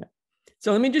keeps coming up.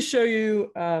 So let me just show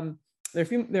you, there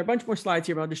are a bunch more slides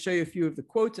here, but I'll just show you a few of the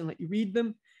quotes and let you read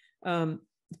them.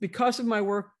 Because of my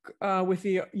work with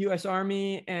the US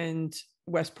Army and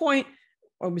West Point,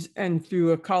 and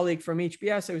through a colleague from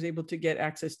HBS, I was able to get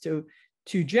access to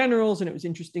two generals, and it was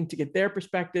interesting to get their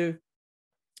perspective,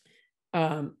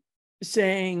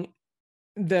 saying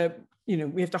that,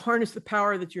 we have to harness the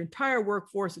power that's your entire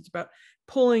workforce. It's about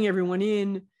pulling everyone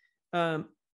in.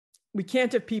 we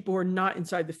can't have people who are not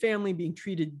inside the family being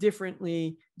treated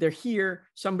differently. They're here,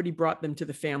 somebody brought them to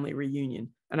the family reunion.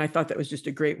 And I thought that was just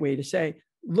a great way to say,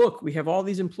 look, we have all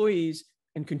these employees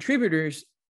and contributors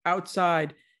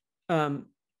outside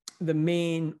the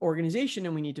main organization,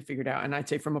 and we need to figure it out. And I'd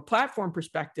say from a platform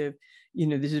perspective,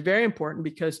 this is very important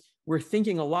because we're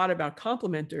thinking a lot about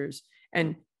complementers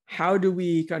and how do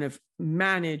we kind of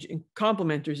manage, and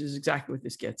complementers is exactly what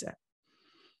this gets at.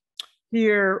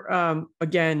 Here,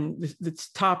 again, this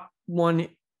top one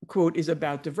quote is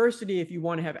about diversity. If you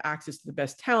want to have access to the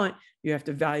best talent, you have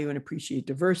to value and appreciate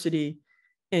diversity.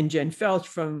 And Jen Felch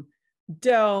from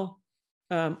Dell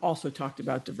also talked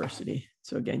about diversity.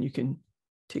 So again, you can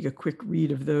take a quick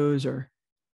read of those or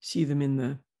see them in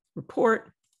the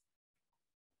report.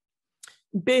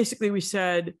 Basically, we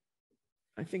said,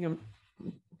 I think I'm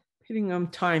hitting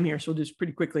time here, so we'll do this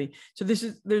pretty quickly. So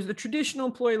there's the traditional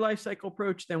employee lifecycle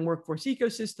approach, then workforce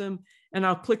ecosystem, and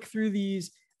I'll click through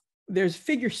these. There's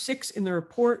figure 6 in the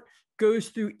report, goes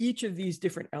through each of these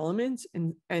different elements,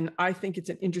 and I think it's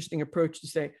an interesting approach to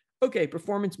say, okay,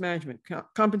 performance management,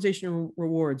 compensation and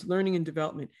rewards, learning and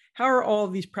development. How are all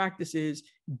of these practices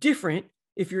different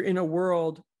if you're in a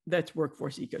world that's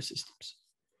workforce ecosystems?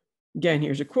 Again,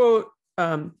 here's a quote.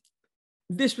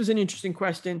 This was an interesting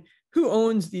question. Who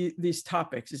owns these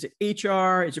topics? Is it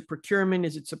HR? Is it procurement?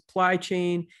 Is it supply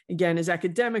chain? Again, as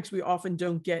academics, we often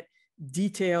don't get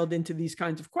detailed into these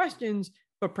kinds of questions,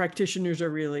 but practitioners are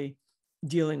really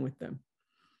dealing with them.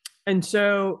 And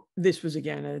so this was,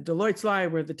 again, a Deloitte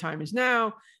slide where the time is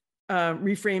now.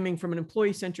 Reframing from an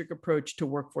employee-centric approach to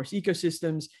workforce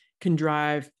ecosystems can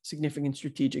drive significant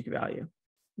strategic value.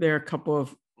 There are a couple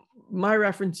of my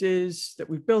references that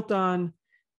we've built on.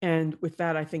 And with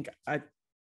that, I think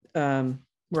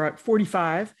we're at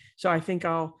 45. So I think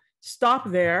I'll stop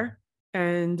there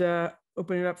and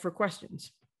open it up for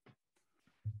questions.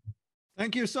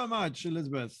 Thank you so much,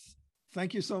 Elizabeth.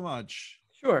 Thank you so much.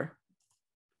 Sure.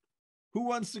 Who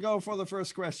wants to go for the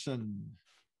first question?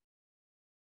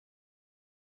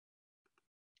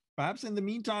 Perhaps in the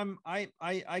meantime, I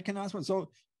can ask one. So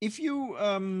if you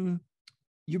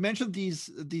you mentioned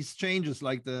these changes,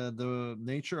 like the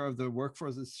nature of the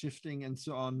workforce is shifting and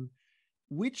so on,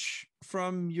 which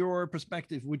from your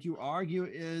perspective would you argue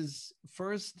is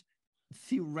first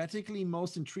theoretically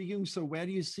most intriguing? So where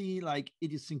do you see like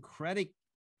idiosyncratic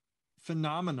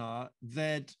phenomena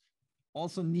that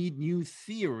also need new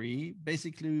theory,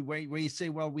 basically where you say,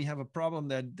 well, we have a problem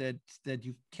that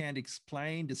you can't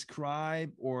explain,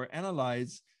 describe, or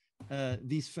analyze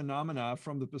these phenomena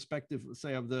from the perspective,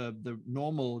 say, of the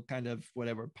normal kind of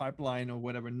whatever pipeline or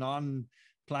whatever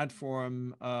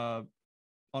non-platform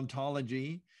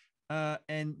ontology,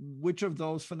 and which of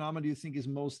those phenomena do you think is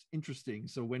most interesting?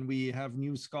 So when we have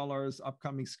new scholars,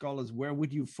 upcoming scholars, where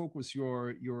would you focus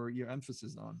your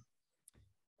emphasis on?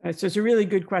 So it's a really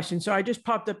good question. So I just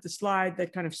popped up the slide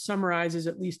that kind of summarizes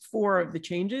at least 4 of the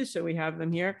changes. So we have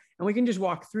them here, and we can just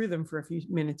walk through them for a few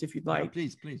minutes if you'd like. Yeah,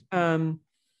 please.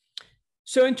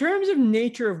 So in terms of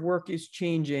nature of work is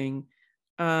changing,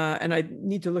 and I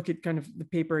need to look at kind of the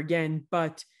paper again,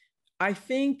 but I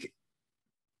think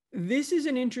this is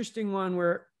an interesting one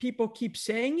where people keep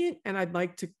saying it, and I'd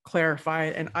like to clarify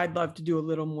it, and I'd love to do a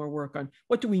little more work on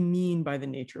what do we mean by the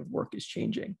nature of work is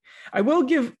changing. I will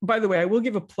give, by the way, I will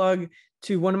give a plug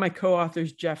to one of my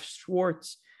co-authors, Jeff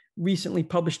Schwartz, recently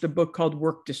published a book called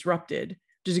Work Disrupted,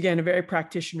 which is, again, a very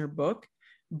practitioner book,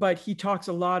 but he talks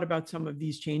a lot about some of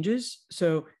these changes.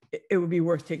 So it would be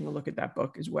worth taking a look at that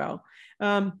book as well.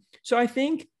 So I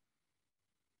think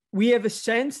we have a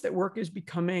sense that work is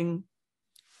becoming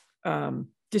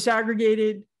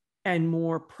disaggregated and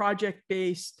more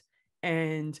project-based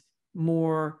and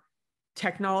more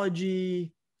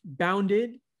technology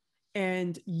bounded.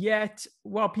 And yet,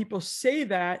 while people say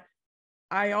that,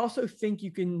 I also think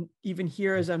you can even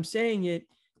hear as I'm saying it,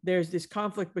 there's this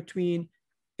conflict between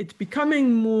it's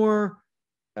becoming more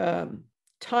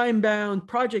time-bound,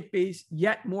 project-based,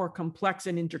 yet more complex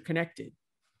and interconnected.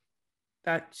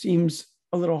 That seems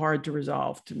a little hard to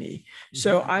resolve to me.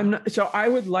 So I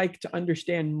would like to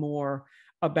understand more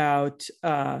about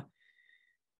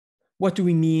what do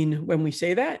we mean when we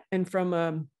say that, and from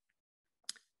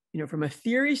a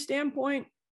theory standpoint,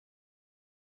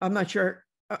 I'm not sure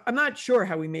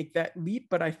how we make that leap,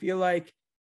 but I feel like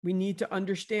we need to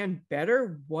understand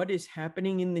better what is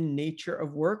happening in the nature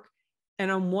of work.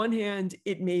 And on one hand,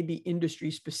 it may be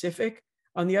industry specific.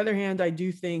 On the other hand, I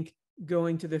do think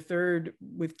going to the third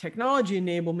with technology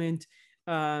enablement,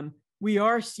 we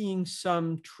are seeing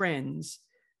some trends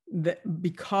that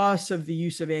because of the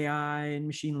use of AI and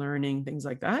machine learning, things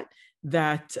like that,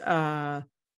 that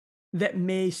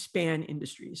may span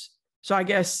industries. So I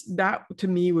guess that to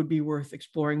me would be worth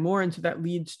exploring more. And so that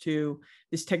leads to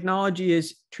this technology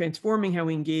is transforming how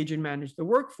we engage and manage the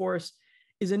workforce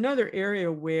is another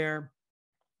area where,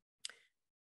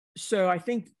 so I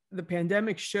think the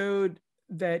pandemic showed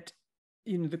that,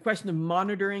 the question of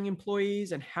monitoring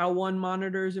employees and how one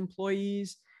monitors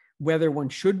employees, whether one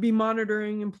should be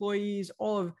monitoring employees,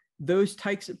 all of those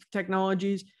types of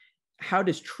technologies, how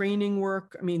does training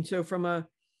work? I mean, so from a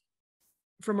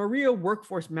real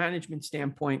workforce management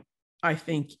standpoint, I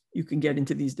think you can get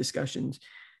into these discussions.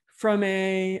 From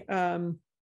a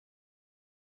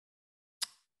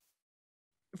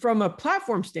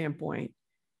platform standpoint,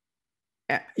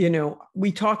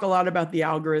 we talk a lot about the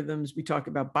algorithms. We talk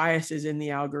about biases in the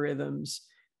algorithms.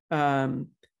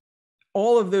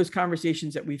 All of those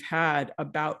conversations that we've had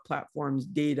about platforms,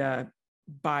 data,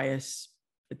 bias,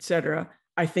 et cetera,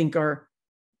 I think are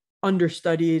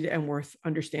understudied and worth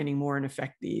understanding more and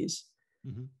affect these.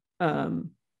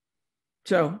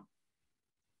 So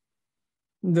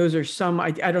those are some,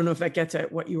 I don't know if that gets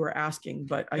at what you were asking,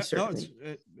 but I certainly.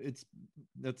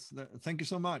 No, thank you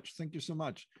so much. Thank you so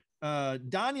much.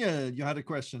 Daniel, you had a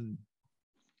question.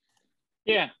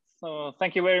 Yeah, so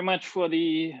thank you very much for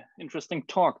the interesting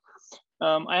talk.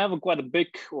 I have quite a big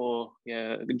or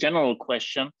general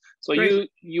question. So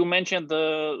you mentioned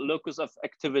the locus of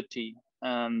activity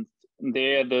and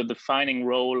there the defining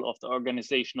role of the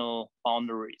organizational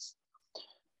boundaries.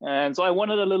 And so I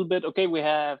wanted a little bit, okay, we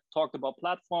have talked about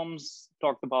platforms,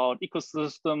 talked about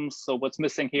ecosystems. So what's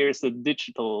missing here is the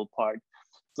digital part.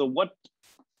 So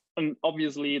and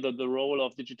obviously the role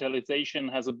of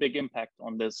digitalization has a big impact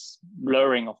on this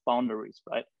blurring of boundaries,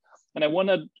 right? And I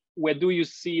wondered, where do you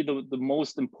see the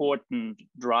most important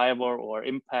driver or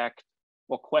impact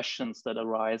or questions that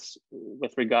arise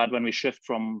with regard when we shift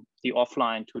from the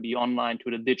offline to the online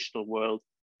to the digital world,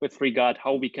 with regard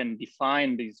how we can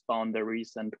define these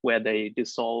boundaries and where they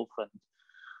dissolve?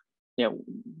 And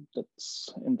that's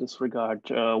in this regard,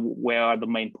 where are the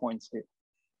main points here?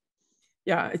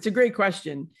 Yeah, it's a great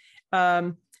question.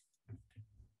 And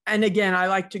again, I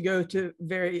like to go to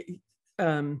very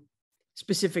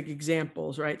specific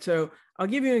examples, right? So I'll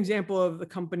give you an example of the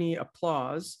company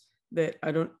Applause that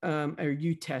or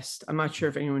U-Test. I'm not sure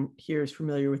if anyone here is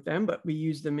familiar with them, but we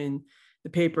use them in the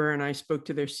paper and I spoke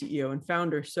to their CEO and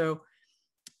founder. So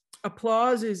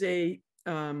Applause is a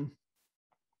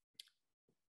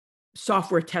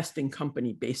software testing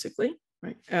company, basically,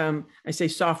 right? I say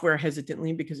software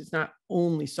hesitantly because it's not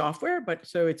only software, but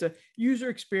so it's a user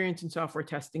experience and software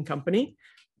testing company.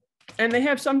 And they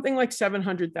have something like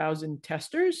 700,000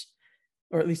 testers,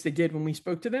 or at least they did when we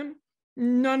spoke to them,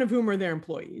 none of whom are their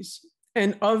employees.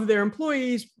 And of their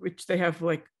employees, which they have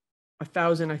like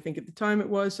 1,000, I think at the time it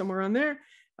was somewhere around there, if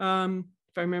I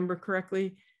remember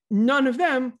correctly, none of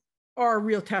them are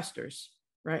real testers,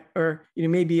 right? Or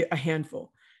maybe a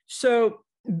handful. So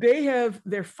they have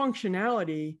their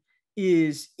functionality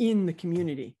is in the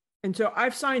community. And so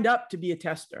I've signed up to be a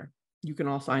tester. You can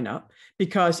all sign up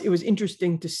because it was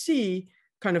interesting to see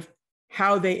kind of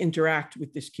how they interact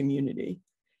with this community.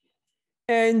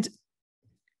 And,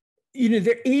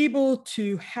 they're able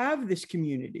to have this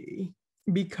community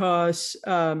because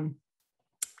of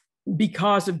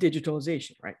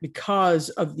digitalization, right? Because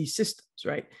of these systems,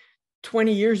 right?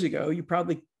 20 years ago, you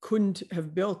probably couldn't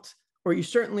have built, or you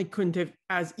certainly couldn't have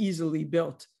as easily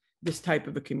built this type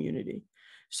of a community.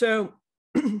 So,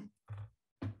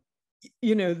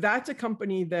 that's a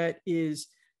company that is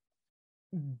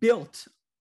not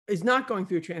going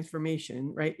through a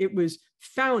transformation, right? It was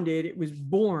founded, it was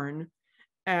born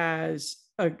as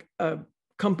a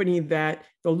company that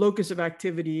the locus of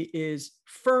activity is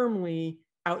firmly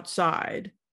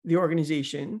outside the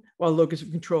organization, while locus of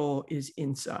control is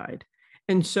inside.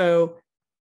 And so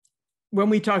when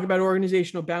we talk about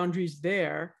organizational boundaries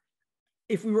there,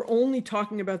 if we were only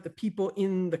talking about the people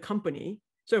in the company,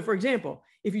 so for example,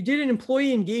 if you did an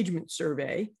employee engagement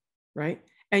survey, right,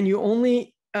 and you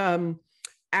only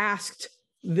asked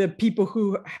the people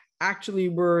who actually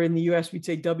were in the US, we'd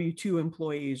say W-2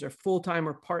 employees or full-time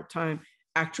or part-time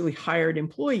actually hired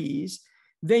employees,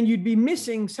 then you'd be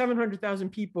missing 700,000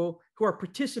 people who are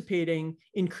participating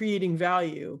in creating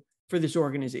value for this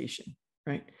organization,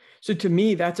 right? So to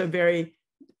me, that's a very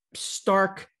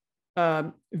stark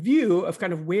view of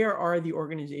kind of where are the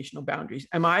organizational boundaries.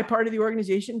 Am I part of the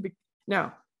organization?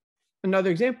 Now,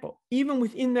 another example, even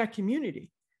within that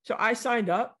community. So I signed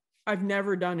up, I've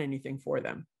never done anything for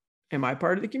them. Am I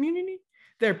part of the community?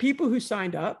 There are people who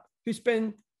signed up who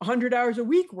spend 100 hours a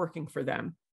week working for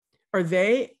them. Are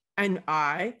they and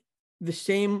I the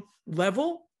same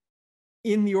level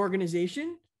in the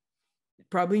organization?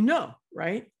 Probably no,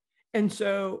 right? And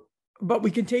so but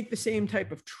we can take the same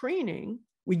type of training,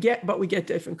 but we get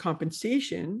different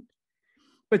compensation.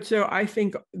 But so I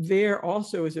think there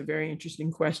also is a very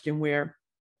interesting question where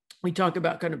we talk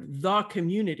about kind of the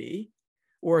community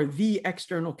or the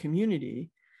external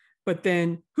community, but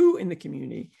then who in the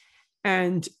community?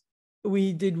 And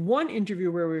we did one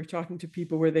interview where we were talking to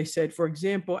people where they said, for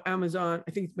example, Amazon,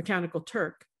 I think it's Mechanical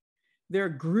Turk, there are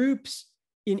groups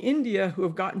in India who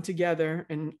have gotten together,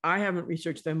 and I haven't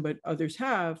researched them, but others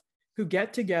have, who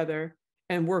get together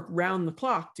and work round the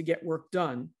clock to get work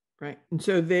done, right? And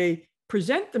so they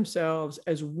present themselves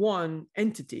as one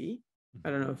entity, I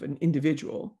don't know if an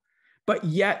individual, but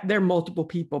yet there are multiple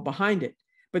people behind it.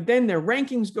 But then their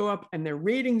rankings go up and their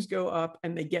ratings go up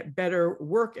and they get better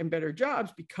work and better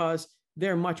jobs because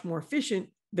they're much more efficient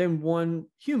than one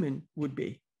human would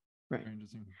be, right? Very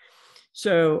interesting.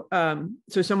 So,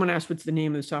 so someone asked, what's the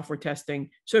name of the software testing?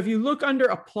 So if you look under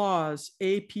Applause,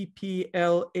 APPLAUSE,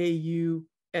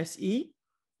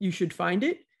 you should find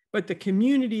it. But the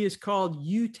community is called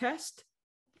UTest,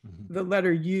 the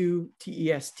letter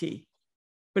UTEST.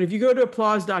 But if you go to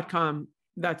applause.com,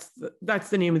 that's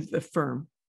the name of the firm,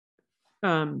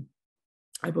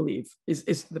 I believe,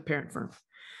 is the parent firm.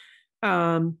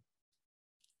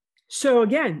 So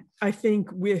again, I think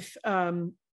with,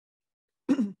 you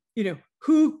know,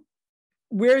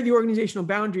 where are the organizational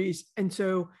boundaries? And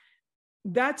so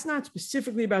that's not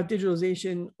specifically about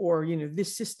digitalization or, you know,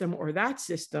 this system or that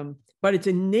system, but it's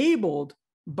enabled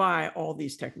by all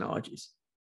these technologies.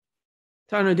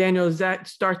 So I don't know, Daniel, does that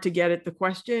start to get at the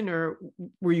question, or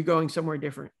were you going somewhere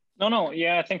different? No,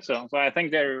 yeah, I think so. So I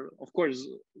think there are, of course,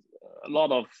 a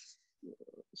lot of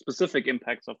specific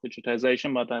impacts of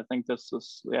digitization, but I think this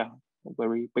is, yeah, a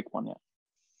very big one, yeah.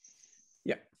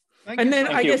 Yeah. And then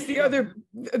I guess the other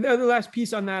last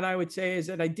piece on that I would say is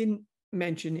that I didn't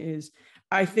mention is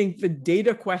I think the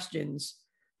data questions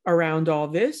around all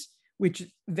this, which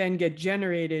then get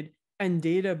generated, and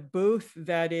data both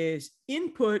that is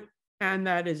input and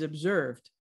that is observed,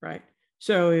 right?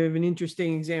 So we have an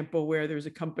interesting example where there's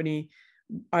a company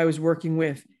I was working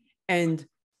with, and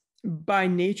by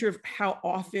nature of how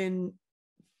often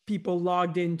people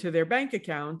logged into their bank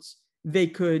accounts, they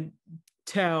could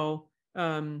tell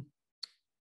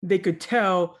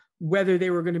whether they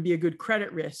were going to be a good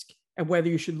credit risk and whether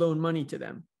you should loan money to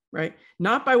them, right?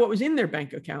 Not by what was in their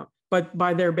bank account, but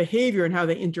by their behavior and how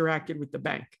they interacted with the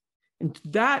bank. And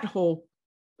that whole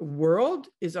world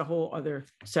is a whole other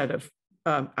set of,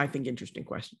 I think, interesting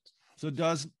questions. So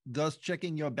does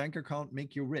checking your bank account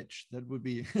make you rich? That would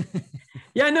be.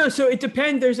 Yeah, no, so it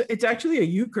depends. It's actually a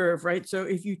U-curve, right? So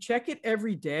if you check it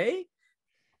every day,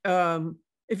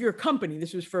 if you're a company,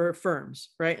 this was for firms,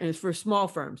 right? And it's for small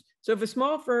firms. So if a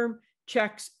small firm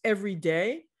checks every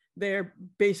day, they're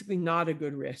basically not a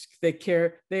good risk. They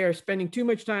are spending too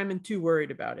much time and too worried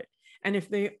about it. And if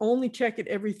they only check it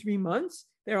every 3 months,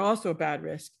 they're also a bad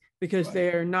risk because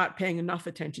they're not paying enough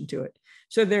attention to it.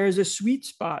 So there is a sweet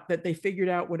spot that they figured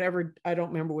out, whatever, I don't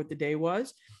remember what the day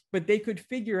was, but they could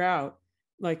figure out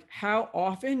like how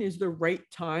often is the right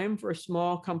time for a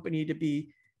small company to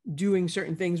be doing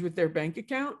certain things with their bank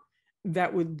account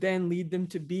that would then lead them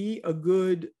to be a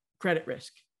good credit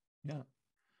risk. Yeah.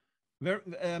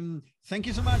 Thank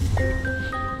you so much.